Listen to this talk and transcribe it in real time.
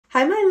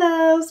Hi my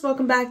loves,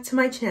 welcome back to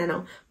my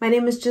channel. My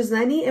name is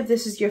Gisleniq if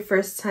this is your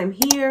first time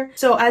here.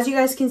 So as you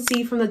guys can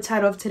see from the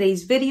title of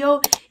today's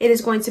video, it is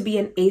going to be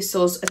an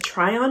Asos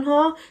try-on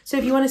haul. So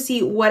if you want to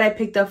see what I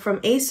picked up from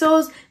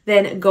Asos,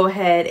 then go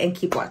ahead and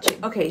keep watching.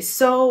 Okay,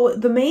 so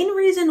the main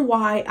reason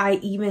why I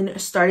even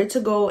started to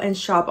go and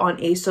shop on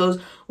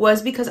Asos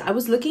was because I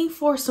was looking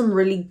for some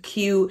really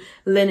cute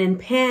linen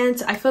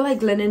pants. I feel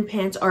like linen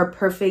pants are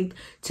perfect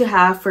to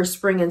have for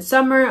spring and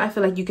summer. I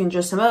feel like you can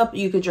dress them up,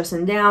 you could dress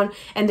them down,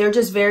 and they're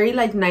just very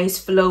like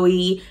nice,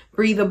 flowy,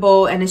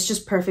 breathable, and it's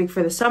just perfect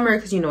for the summer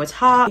because you know it's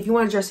hot. If you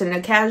want to dress it in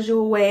a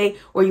casual way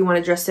or you want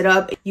to dress it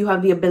up, you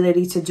have the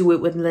ability to do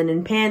it with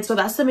linen pants. So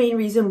that's the main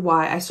reason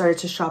why I started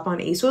to shop on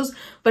Asos.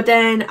 But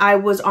then I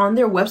was on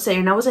their website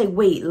and I was like,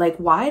 wait, like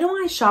why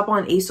don't I shop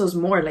on Asos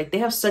more? Like they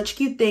have such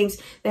cute things,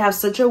 they have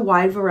such a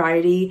wide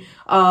variety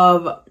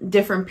of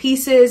different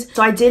pieces.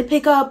 So I did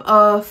pick up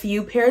a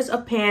few pairs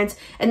of pants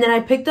and then I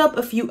picked up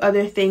a few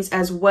other things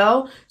as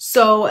well.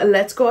 So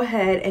let's go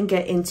ahead and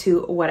get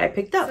into what I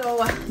picked up.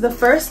 So the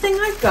first thing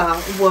I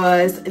got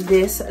was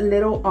this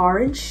little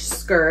orange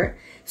skirt.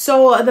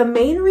 So the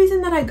main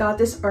reason that I got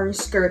this orange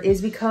skirt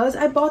is because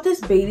I bought this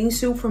bathing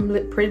suit from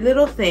Pretty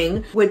Little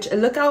Thing, which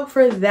look out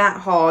for that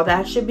haul.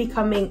 That should be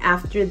coming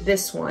after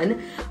this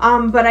one.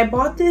 But I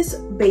bought this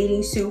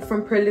bathing suit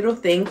from Pretty Little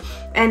Thing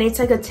and it's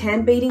like a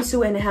tan bathing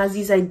suit and it has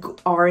these like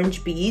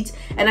orange beads.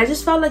 And I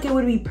just felt like it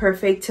would be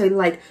perfect to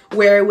like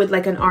wear it with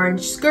like an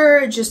orange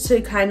skirt just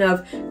to kind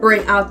of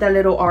bring out that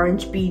little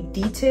orange bead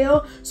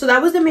detail. So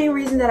that was the main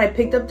reason that I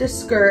picked up this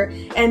skirt.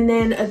 And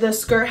then the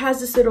skirt has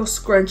this little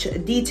scrunch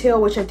detail,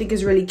 which I think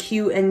is really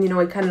cute, and you know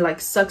it kind of like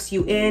sucks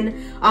you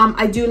in.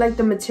 I do like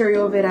the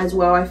material of it as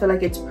well. I feel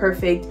like it's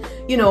perfect,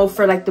 you know,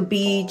 for like the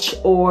beach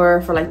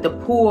or for like the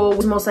pool.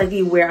 It's most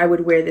likely where I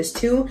would wear this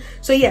too.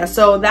 So yeah,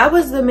 so that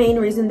was the main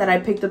reason that I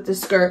picked up this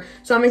skirt.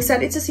 So I'm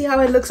excited to see how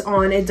it looks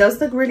on. It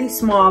does look really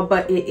small,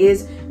 but it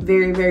is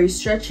very, very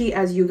stretchy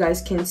as you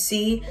guys can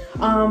see.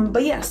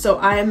 But yeah, so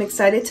I am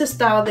excited to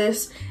style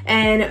this,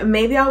 and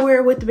maybe I'll wear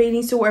it with the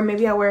bathing suit or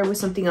maybe I'll wear it with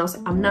something else.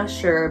 I'm not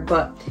sure,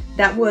 but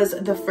that was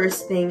the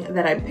first thing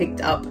that I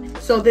picked up.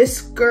 So this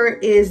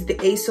skirt is the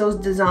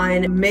Asos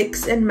design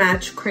mix and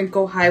match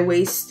crinkle high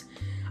waist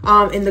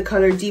in the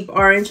color deep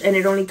orange, and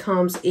it only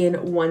comes in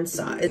one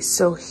size.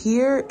 So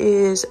here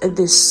is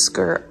this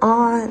skirt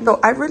on. So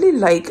I really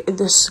like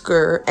this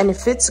skirt and it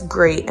fits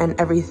great and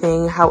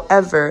everything.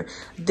 However,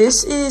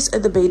 this is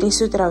the bathing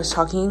suit that I was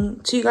talking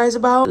to you guys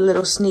about. A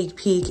little sneak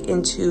peek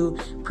into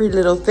Pretty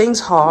Little Things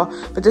haul,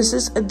 but this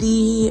is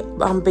the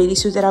bathing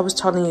suit that I was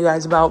telling you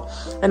guys about.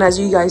 And as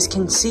you guys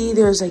can see,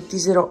 there's like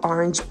these little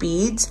orange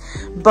beads,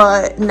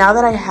 but now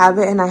that I have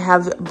it and I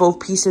have both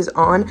pieces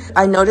on,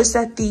 I noticed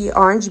that the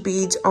orange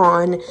beads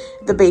on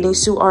the bathing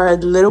suit are a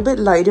little bit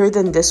lighter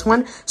than this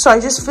one, so I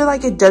just feel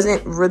like it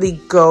doesn't really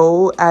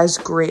go as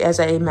great as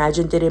I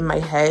imagined it in my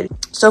head.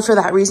 So for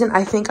that reason,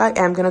 I think I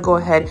am gonna go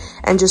ahead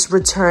and just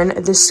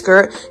return this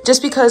skirt,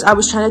 just because I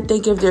was trying to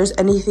think if there's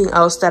anything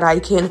else that I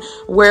can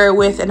wear it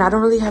with, and I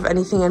don't really have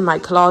anything in my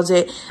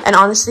closet. And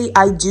honestly,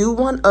 I do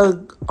want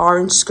a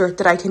orange skirt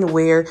that I can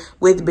wear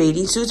with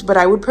bathing suits, but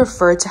I would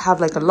prefer to have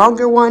like a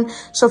longer one.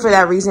 So for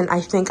that reason,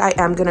 I think I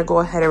am gonna go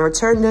ahead and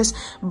return this.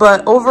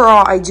 But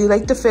overall, I do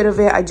like the fit of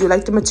it. I do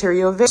like the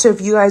material of it. So if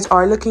you guys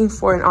are looking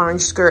for an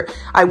orange skirt,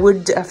 I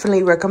would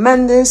definitely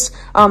recommend this.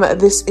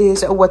 This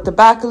is what the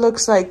back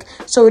looks like.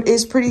 So it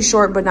is pretty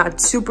short, but not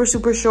super,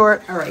 super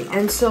short. All right,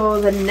 and so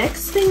the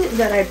next thing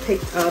that I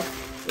picked up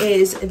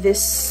is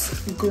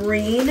this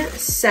green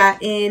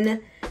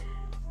satin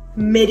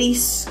midi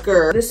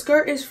skirt. This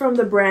skirt is from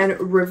the brand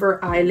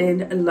River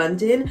Island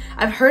London.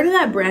 I've heard of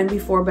that brand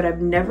before, but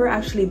I've never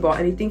actually bought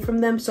anything from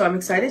them, so I'm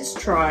excited to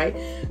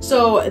try.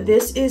 So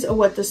this is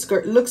what the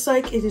skirt looks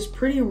like. It is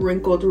pretty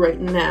wrinkled right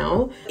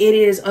now. It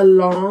is a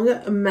long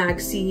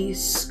maxi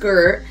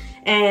skirt,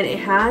 and it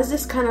has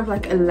this kind of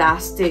like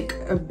elastic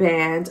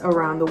band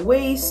around the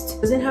waist.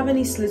 It doesn't have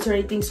any slits or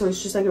anything, so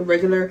it's just like a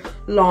regular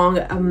long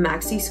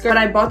maxi skirt. But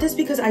I bought this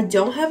because I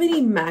don't have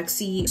any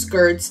maxi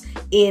skirts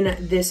in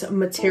this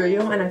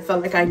material, and I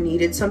felt like I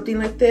needed something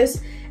like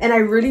this. And I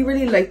really,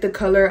 really like the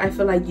color. I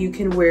feel like you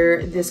can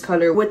wear this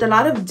color with a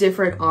lot of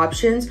different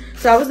options.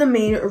 So that was the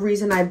main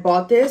reason I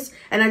bought this.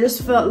 And I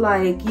just felt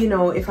like, you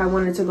know, if I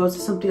wanted to go to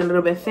something a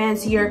little bit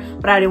fancier,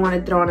 but I didn't want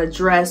to throw on a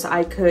dress,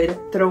 I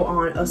could throw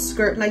on a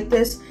skirt like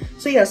this.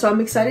 So yeah, so I'm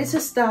excited to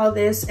style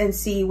this and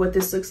see what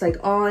this looks like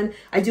on.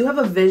 I do have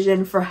a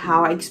vision for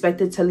how I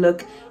expect it to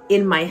look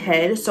in my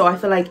head. So I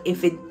feel like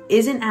if it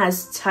isn't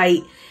as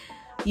tight,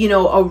 you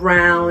know,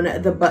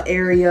 around the butt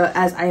area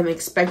as I am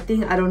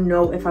expecting, I don't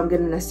know if I'm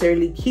gonna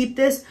necessarily keep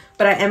this,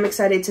 but I am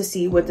excited to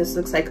see what this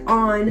looks like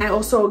on. I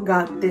also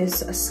got this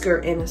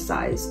skirt in a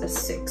size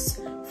 6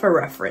 for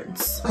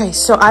reference. Okay,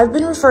 so I've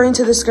been referring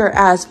to the skirt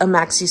as a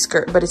maxi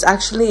skirt, but it's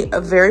actually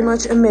very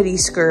much a midi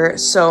skirt.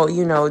 So,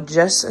 you know,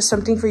 just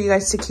something for you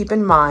guys to keep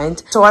in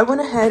mind. So I went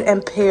ahead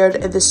and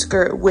paired the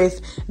skirt with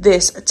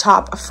this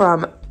top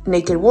from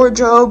naked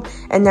wardrobe.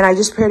 And then I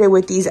just paired it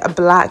with these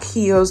black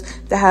heels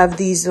that have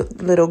these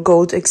little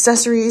gold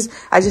accessories.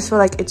 I just feel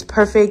like it's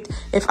perfect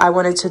if I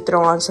wanted to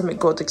throw on some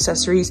gold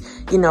accessories.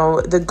 You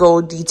know, the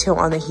gold detail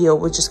on the heel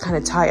would just kind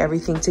of tie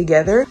everything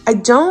together. I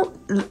don't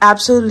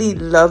absolutely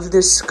love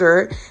this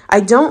skirt. I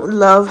don't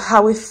love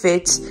how it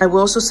fits. I will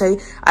also say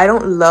I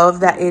don't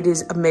love that it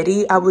is a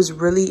midi. I was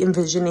really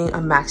envisioning a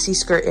maxi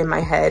skirt in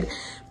my head.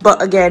 But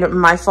again,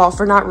 my fault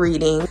for not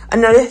reading.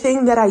 Another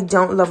thing that I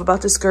don't love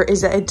about the skirt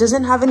is that it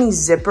doesn't have any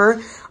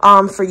zipper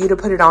for you to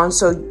put it on.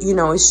 So, you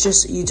know, it's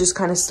just, you just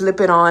kind of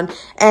slip it on.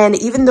 And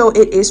even though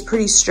it is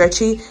pretty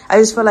stretchy, I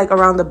just feel like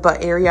around the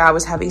butt area, I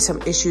was having some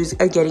issues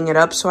getting it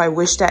up. So I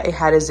wish that it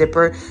had a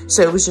zipper,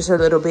 so it was just a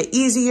little bit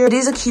easier. It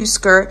is a cute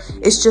skirt.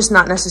 It's just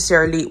not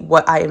necessarily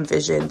what I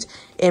envisioned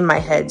in my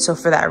head. So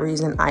for that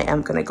reason, I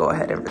am gonna go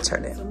ahead and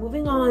return it. So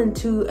moving on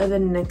to the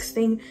next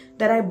thing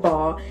that I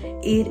bought,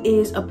 it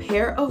is a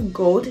pair of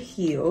gold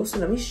heels. So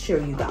let me show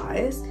you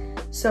guys.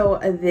 So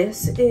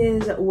this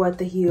is what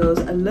the heels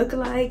look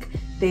like.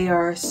 They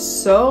are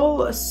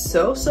so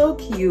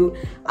cute.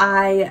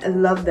 I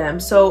love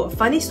them. So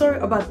funny story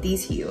about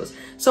these heels.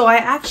 So I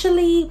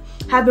actually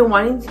have been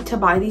wanting to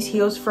buy these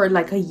heels for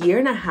like a year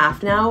and a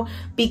half now,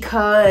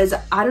 because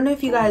I don't know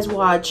if you guys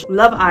watch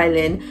Love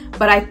Island,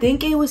 but I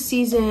think it was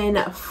season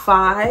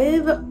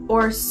 5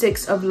 or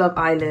 6 of Love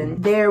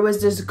Island. There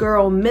was this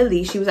girl,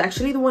 Millie. She was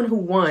actually the one who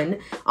won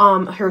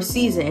her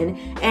season,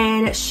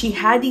 and she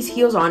had these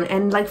heels on,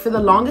 and like for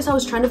the longest I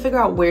was trying to figure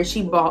out where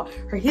she bought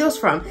her heels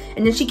from.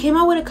 And then she came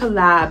out with a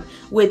collab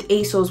with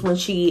Asos when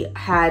she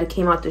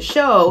came out the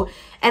show,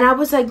 and I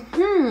was like,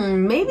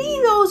 maybe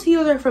those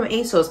heels are from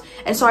Asos.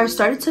 And so I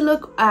started to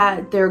look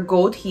at their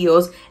gold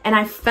heels, and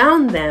I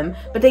found them,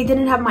 but they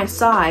didn't have my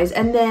size.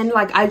 And then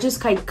like I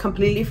just like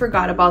completely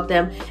forgot about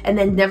them and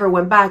then never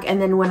went back.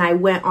 And then when I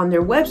went on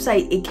their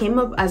website, it came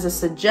up as a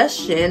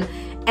suggestion,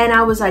 and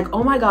I was like,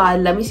 oh my god,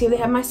 let me see if they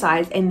have my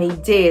size. And they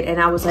did, and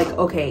I was like,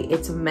 okay,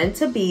 it's meant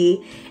to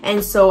be.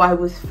 And so I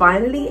was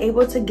finally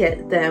able to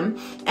get them.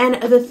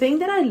 And the thing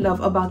that I love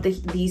about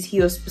these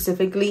heels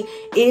specifically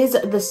is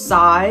the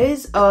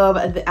size of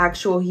the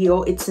actual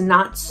heel. It's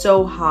not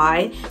so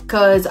high,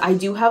 because I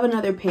do have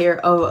another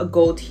pair of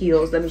gold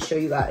heels. Let me show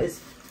you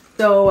guys.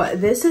 So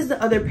this is the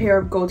other pair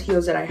of gold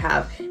heels that I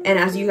have, and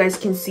as you guys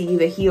can see,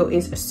 the heel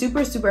is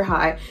super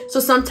high. So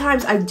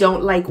sometimes I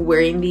don't like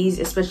wearing these,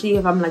 especially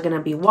if I'm like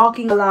gonna be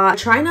walking a lot. I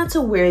try not to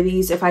wear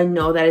these if I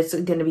know that it's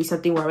gonna be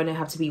something where I'm gonna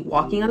have to be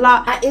walking a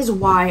lot. That is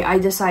why I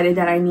decided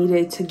that I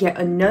needed to get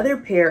another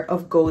pair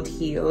of gold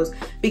heels,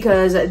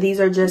 because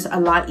these are just a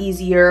lot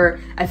easier.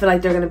 I feel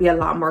like they're gonna be a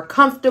lot more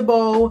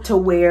comfortable to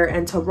wear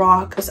and to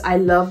rock. I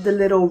love the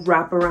little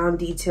wraparound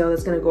detail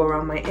that's gonna go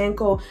around my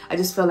ankle. I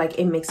just feel like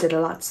it makes it a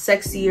lot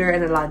sexier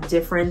and a lot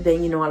different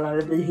than, you know, a lot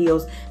of the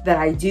heels that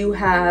I do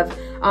have.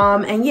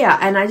 And yeah,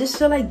 and I just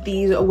feel like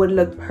these would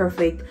look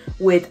perfect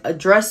with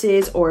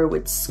dresses or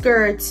with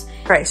skirts.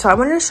 All right, so I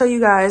wanted to show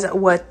you guys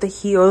what the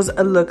heels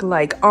look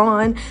like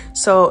on.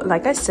 So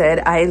like I said,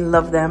 I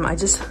love them. I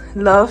just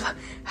love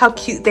how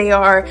cute they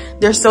are.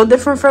 They're so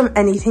different from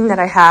anything that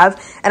I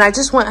have, and I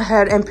just went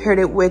ahead and paired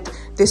it with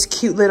this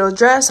cute little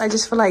dress. I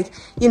just feel like,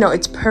 you know,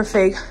 it's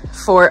perfect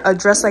for a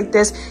dress like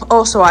this.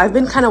 Also, I've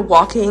been kind of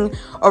walking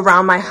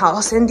around my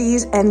house in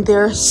these, and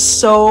they're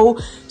so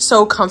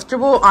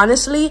comfortable.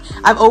 Honestly,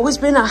 I've always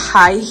been a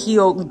high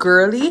heel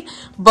girly,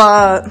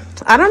 but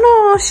I don't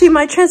know, she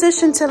might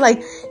transition to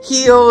like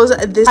heels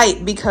this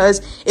height,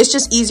 because it's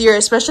just easier,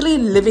 especially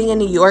living in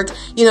New York.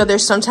 You know,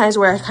 there's sometimes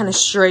where I kind of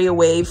stray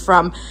away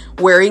from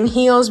wearing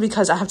heels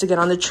because I have to get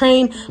on the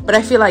train, but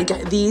I feel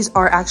like these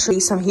are actually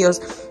some heels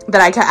that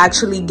I can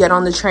actually get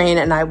on the train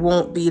and I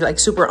won't be like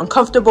super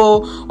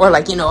uncomfortable or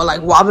like, you know,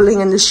 like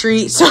wobbling in the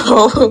street.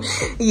 So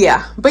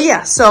yeah, but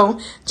yeah, so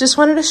just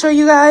wanted to show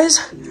you guys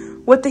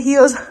what the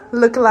heels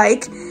look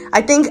like.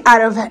 I think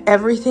out of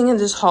everything in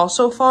this haul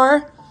so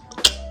far,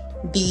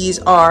 these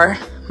are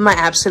my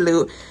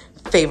absolute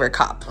favorite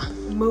cop.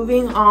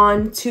 Moving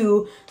on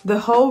to the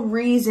whole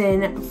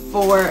reason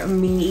for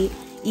me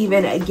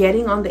even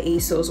getting on the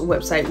Asos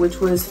website,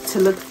 which was to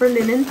look for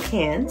linen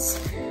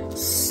pants.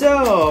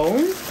 So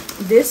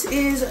this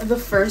is the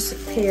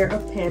first pair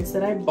of pants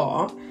that I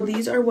bought.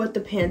 These are what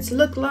the pants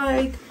look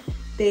like.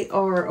 They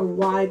are a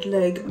wide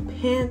leg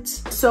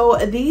pants. So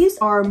these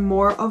are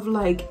more of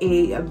like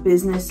a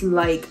business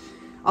like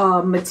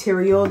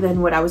material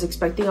than what I was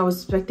expecting. I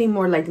was expecting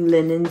more like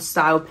linen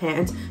style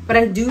pants, but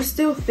I do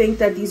still think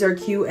that these are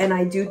cute, and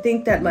I do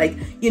think that, like,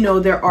 you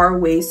know, there are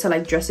ways to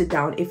like dress it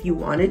down if you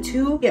wanted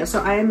to. Yeah,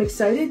 so I am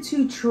excited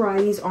to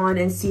try these on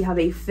and see how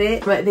they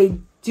fit, but they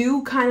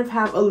do kind of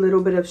have a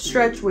little bit of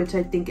stretch, which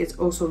I think is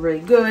also really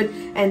good,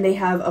 and they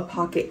have a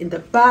pocket in the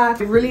back.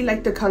 I really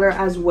like the color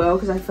as well,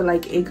 because I feel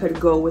like it could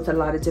go with a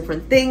lot of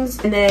different things.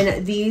 And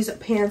then these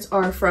pants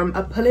are from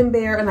a Pull &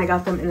 Bear, and I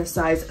got them in a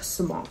size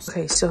small.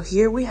 Okay, so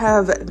here we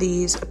have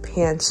these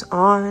pants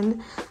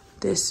on.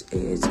 This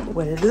is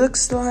what it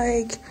looks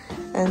like,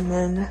 and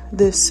then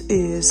this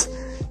is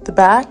the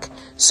back.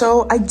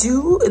 So I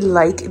do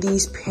like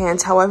these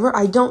pants, however,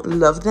 I don't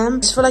love them. I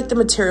just feel like the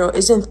material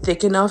isn't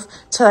thick enough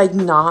to like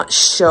not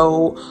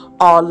show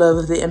all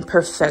of the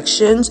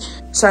imperfections.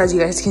 So as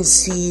you guys can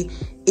see,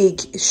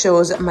 it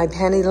shows my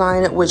panty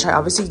line, which I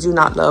obviously do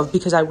not love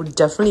because I would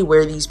definitely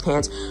wear these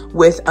pants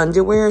with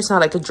underwear. It's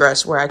not like a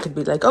dress where I could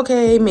be like,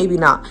 okay, maybe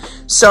not.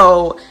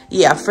 So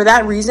yeah, for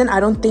that reason, I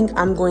don't think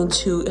I'm going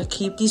to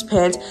keep these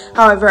pants.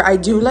 However, I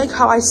do like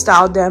how I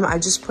styled them. I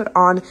just put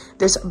on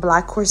this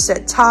black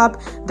corset top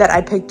that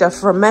I picked up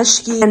from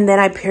Meshki, and then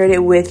I paired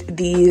it with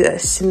the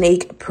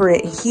snake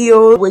print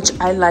heel, which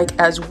I like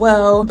as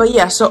well. But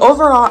yeah, so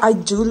overall, I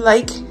do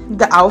like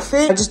the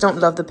outfit. I just don't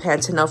love the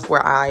pants enough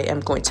where I am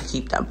going to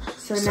keep them.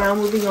 So now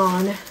moving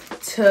on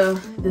to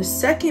the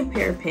second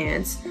pair of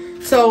pants.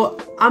 So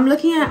I'm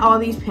looking at all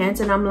these pants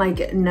and I'm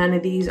like, none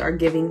of these are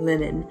giving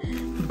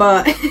linen,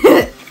 but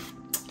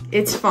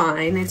it's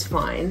fine, it's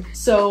fine.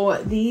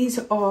 So these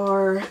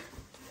are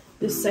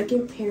the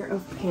second pair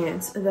of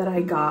pants that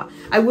I got.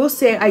 I will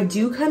say I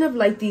do kind of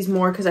like these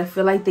more because I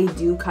feel like they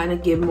do kind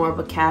of give more of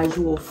a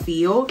casual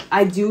feel.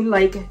 I do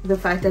like the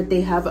fact that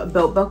they have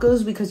belt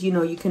buckles because, you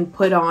know, you can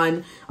put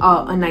on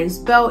a nice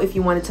belt if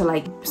you wanted to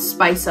like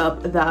spice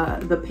up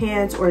the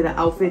pants or the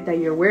outfit that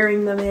you're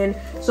wearing them in.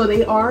 So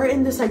they are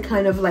in this like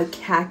kind of like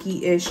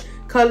khaki-ish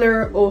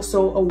color,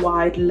 also a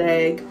wide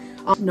leg.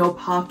 No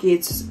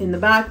pockets in the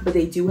back, but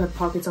they do have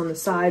pockets on the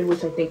side,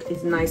 which I think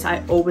is nice.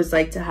 I always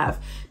like to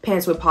have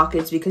pants with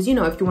pockets because, you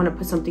know, if you want to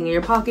put something in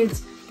your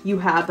pockets, you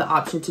have the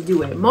option to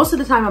do it. Most of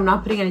the time I'm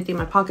not putting anything in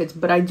my pockets,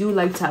 but I do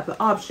like to have the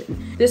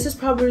option. This is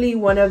probably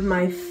one of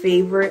my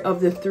favorite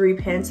of the 3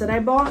 pants that I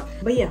bought,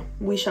 but yeah,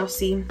 we shall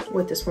see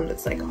what this one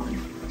looks like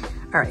on.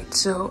 All right,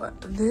 so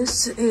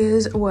this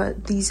is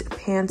what these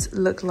pants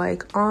look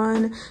like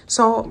on.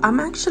 So I'm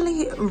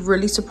actually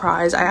really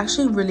surprised. I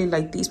actually really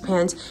like these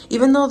pants,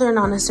 even though they're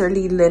not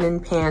necessarily linen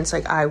pants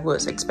like I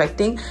was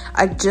expecting.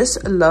 I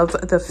just love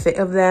the fit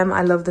of them.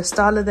 I love the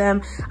style of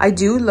them. I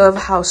do love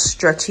how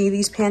stretchy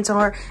these pants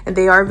are, and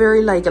they are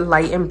very like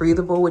light and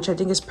breathable, which I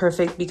think is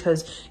perfect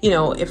because, you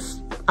know, if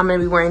I'm gonna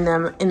be wearing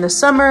them in the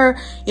summer,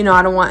 you know,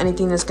 I don't want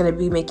anything that's gonna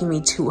be making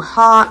me too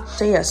hot.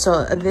 So yeah,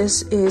 so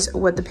this is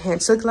what the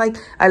pants look like.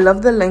 I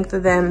love the length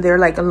of them. They're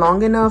like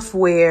long enough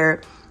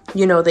where,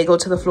 you know, they go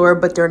to the floor,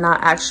 but they're not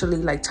actually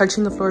like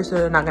touching the floor, so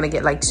they're not gonna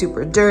get like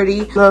super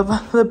dirty.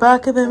 Love the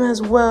back of them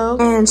as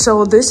well. And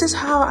so this is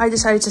how I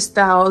decided to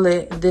style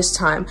it this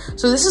time.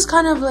 So this is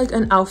kind of like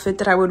an outfit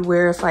that I would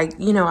wear if, like,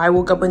 you know, I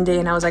woke up one day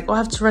and I was like, oh, I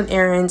have to run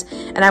errands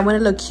and I want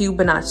to look cute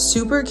but not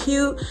super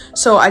cute.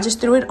 So I just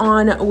threw it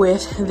on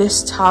with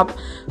this top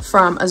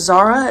from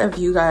Zara. If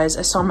you guys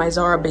saw my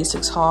Zara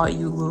basics haul,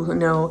 you will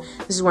know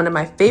this is one of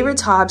my favorite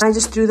tops. I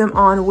just threw them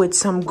on with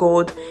some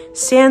gold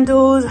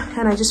sandals,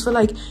 and I just feel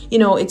like, you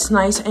know, it's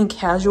nice and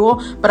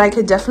casual, but I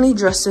could definitely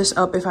dress this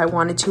up if I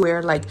wanted to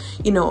wear, like,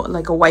 you know,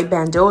 like a white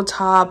bandeau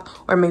top,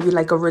 or maybe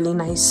like a really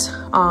nice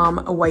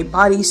a white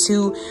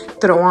bodysuit,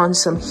 throw on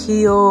some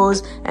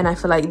heels, and I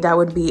feel like that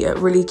would be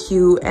really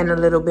cute and a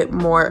little bit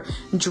more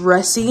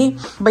dressy.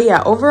 But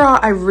yeah, overall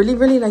I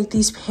really like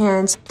these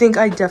pants. I think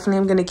I definitely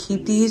am gonna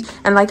keep these,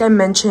 and like I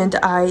mentioned,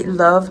 I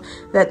love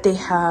that they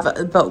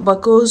have belt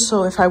buckles,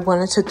 so if I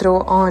wanted to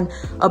throw on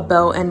a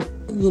belt and,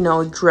 you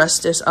know, dress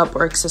this up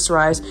or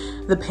accessorize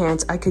the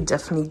pants, I could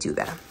definitely do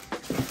that.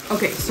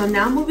 Okay, so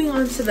now moving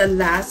on to the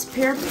last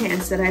pair of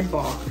pants that I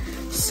bought.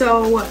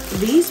 So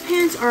these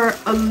pants are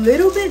a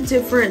little bit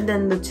different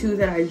than the 2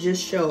 that I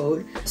just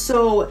showed.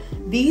 So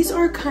these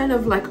are kind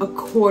of like a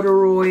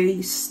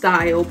corduroy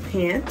style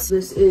pants.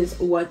 This is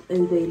what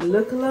they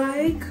look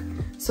like.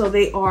 So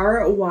they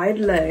are wide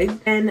leg,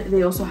 and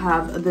they also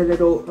have the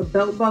little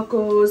belt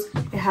buckles.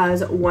 It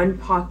has one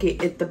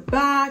pocket at the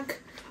back,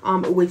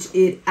 which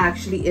it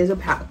actually is a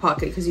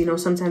pocket, because, you know,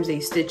 sometimes they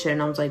stitch it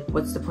and I was like,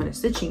 what's the point of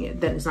stitching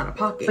it? Then it's not a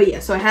pocket. But yeah,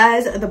 so it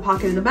has the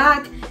pocket in the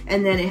back,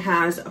 and then it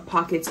has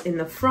pockets in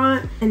the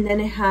front, and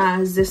then it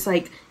has this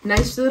like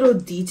nice little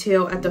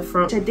detail at the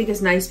front, which I think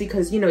is nice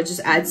because, you know, it just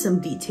adds some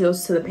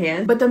details to the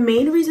pants. But the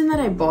main reason that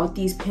I bought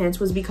these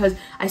pants was because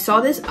I saw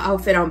this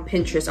outfit on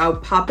Pinterest. I'll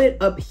pop it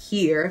up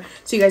here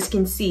so you guys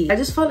can see. I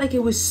just felt like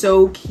it was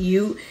so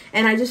cute,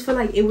 and I just feel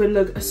like it would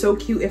look so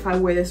cute if I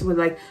wear this with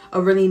like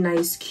a really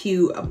nice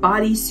cute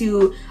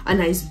bodysuit, a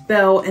nice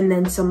belt, and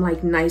then some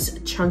like nice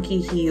chunky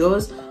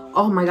heels.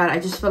 Oh my god, I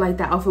just feel like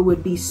that outfit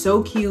would be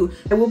so cute.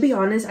 I will be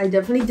honest, I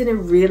definitely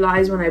didn't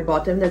realize when I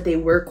bought them that they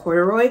were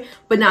corduroy,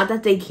 but now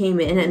that they came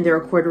in and they're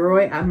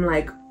corduroy, I'm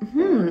like,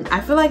 I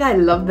feel like I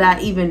love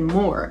that even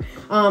more,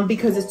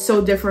 because it's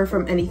so different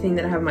from anything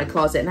that I have in my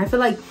closet. And I feel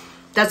like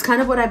that's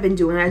kind of what I've been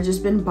doing. I've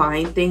just been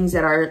buying things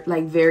that are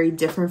like very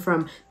different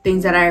from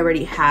things that I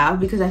already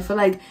have, because I feel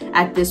like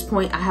at this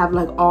point I have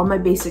like all my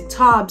basic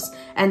tops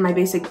and my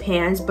basic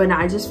pants, but now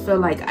I just feel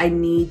like I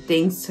need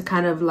things to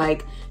kind of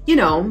like, you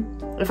know,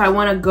 if I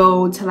want to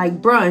go to like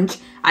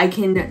brunch, I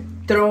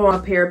can throw on a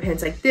pair of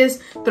pants like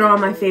this, throw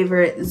on my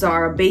favorite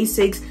Zara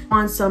basics,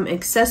 on some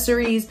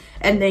accessories,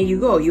 and there you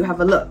go, you have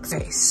a look.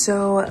 Okay,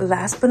 so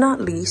last but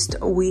not least,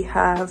 we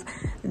have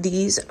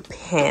these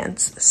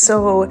pants.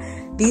 So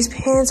these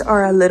pants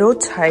are a little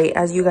tight,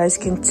 as you guys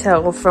can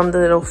tell from the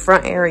little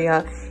front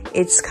area.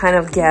 It's kind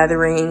of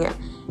gathering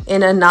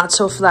in a not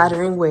so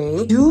flattering way.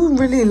 I do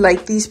really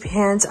like these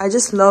pants. I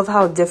just love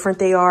how different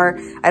they are.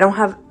 I don't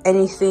have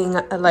anything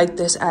like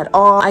this at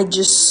all. I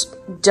just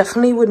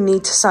definitely would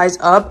need to size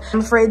up.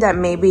 I'm afraid that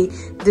maybe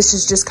this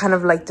is just kind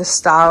of like the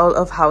style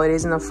of how it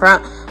is in the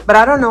front, but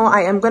I don't know.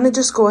 I am gonna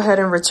just go ahead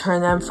and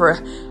return them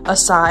for a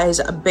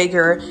size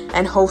bigger,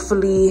 and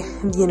hopefully,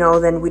 you know,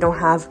 then we don't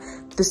have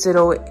this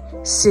little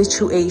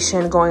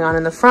situation going on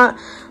in the front.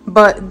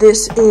 But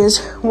this is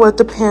what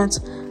the pants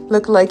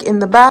look like in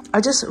the back.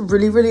 I just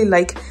really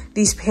like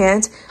these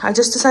pants. I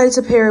just decided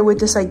to pair it with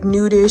this like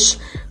nudish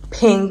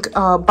pink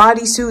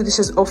bodysuit. This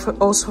is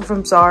also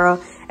from Zara.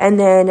 And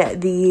then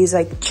these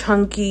like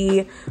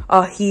chunky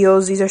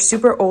heels. These are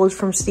super old,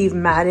 from Steve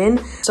Madden.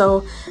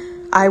 So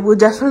I will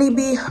definitely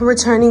be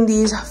returning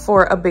these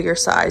for a bigger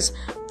size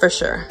for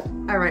sure.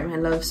 All right, my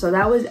love, so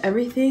that was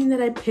everything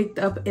that I picked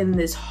up in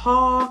this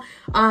haul.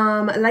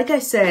 Like I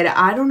said,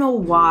 I don't know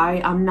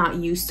why I'm not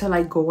used to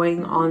like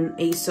going on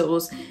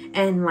Asos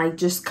and like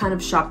just kind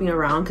of shopping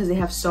around, because they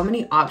have so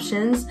many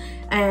options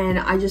and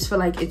I just feel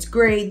like it's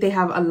great. They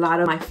have a lot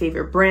of my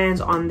favorite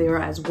brands on there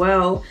as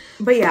well.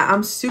 But yeah,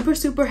 I'm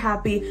super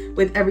happy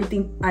with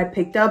everything I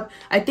picked up.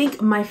 I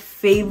think my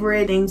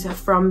favorite things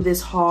from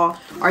this haul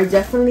are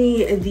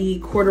definitely the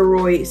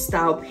corduroy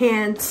style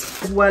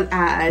pants, as well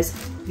as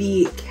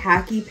the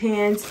khaki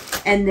pants,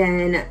 and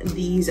then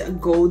these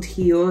gold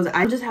heels.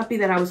 I'm just happy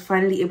that I was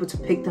finally able to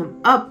pick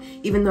them up,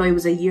 even though it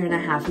was a year and a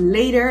half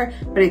later,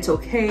 but it's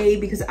okay,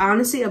 because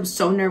honestly I was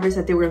so nervous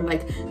that they were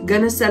like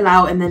gonna sell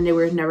out and then they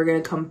were never gonna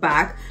come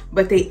back,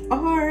 but they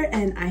are,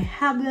 and I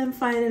have them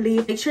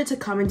finally. Make sure to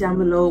comment down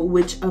below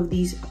which of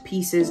these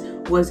pieces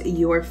was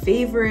your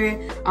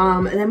favorite.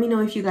 Let me know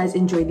if you guys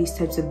enjoy these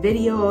types of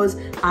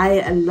videos.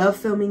 I love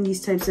filming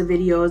these types of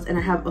videos, and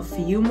I have a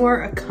few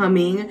more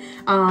coming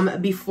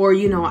before,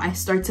 you know, I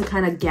start to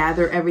kind of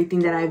gather everything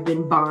that I've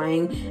been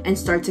buying and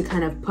start to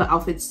kind of put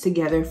outfits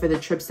together for the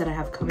trips that I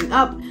have coming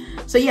up.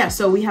 So yeah,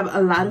 so we have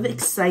a lot of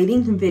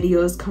exciting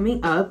videos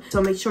coming up,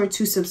 so make sure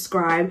to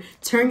subscribe,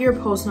 turn your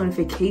post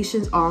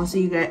notifications on so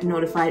you get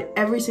notified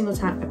every single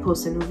time I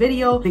post a new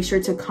video. Make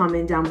sure to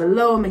comment down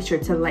below, make sure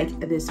to like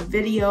this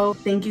video.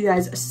 Thank you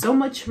guys so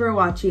much for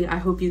watching. I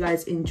hope you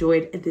guys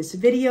enjoyed this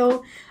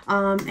video,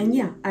 and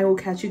yeah, I will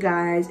catch you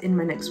guys in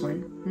my next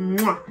one.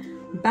 Mwah.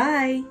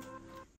 Bye.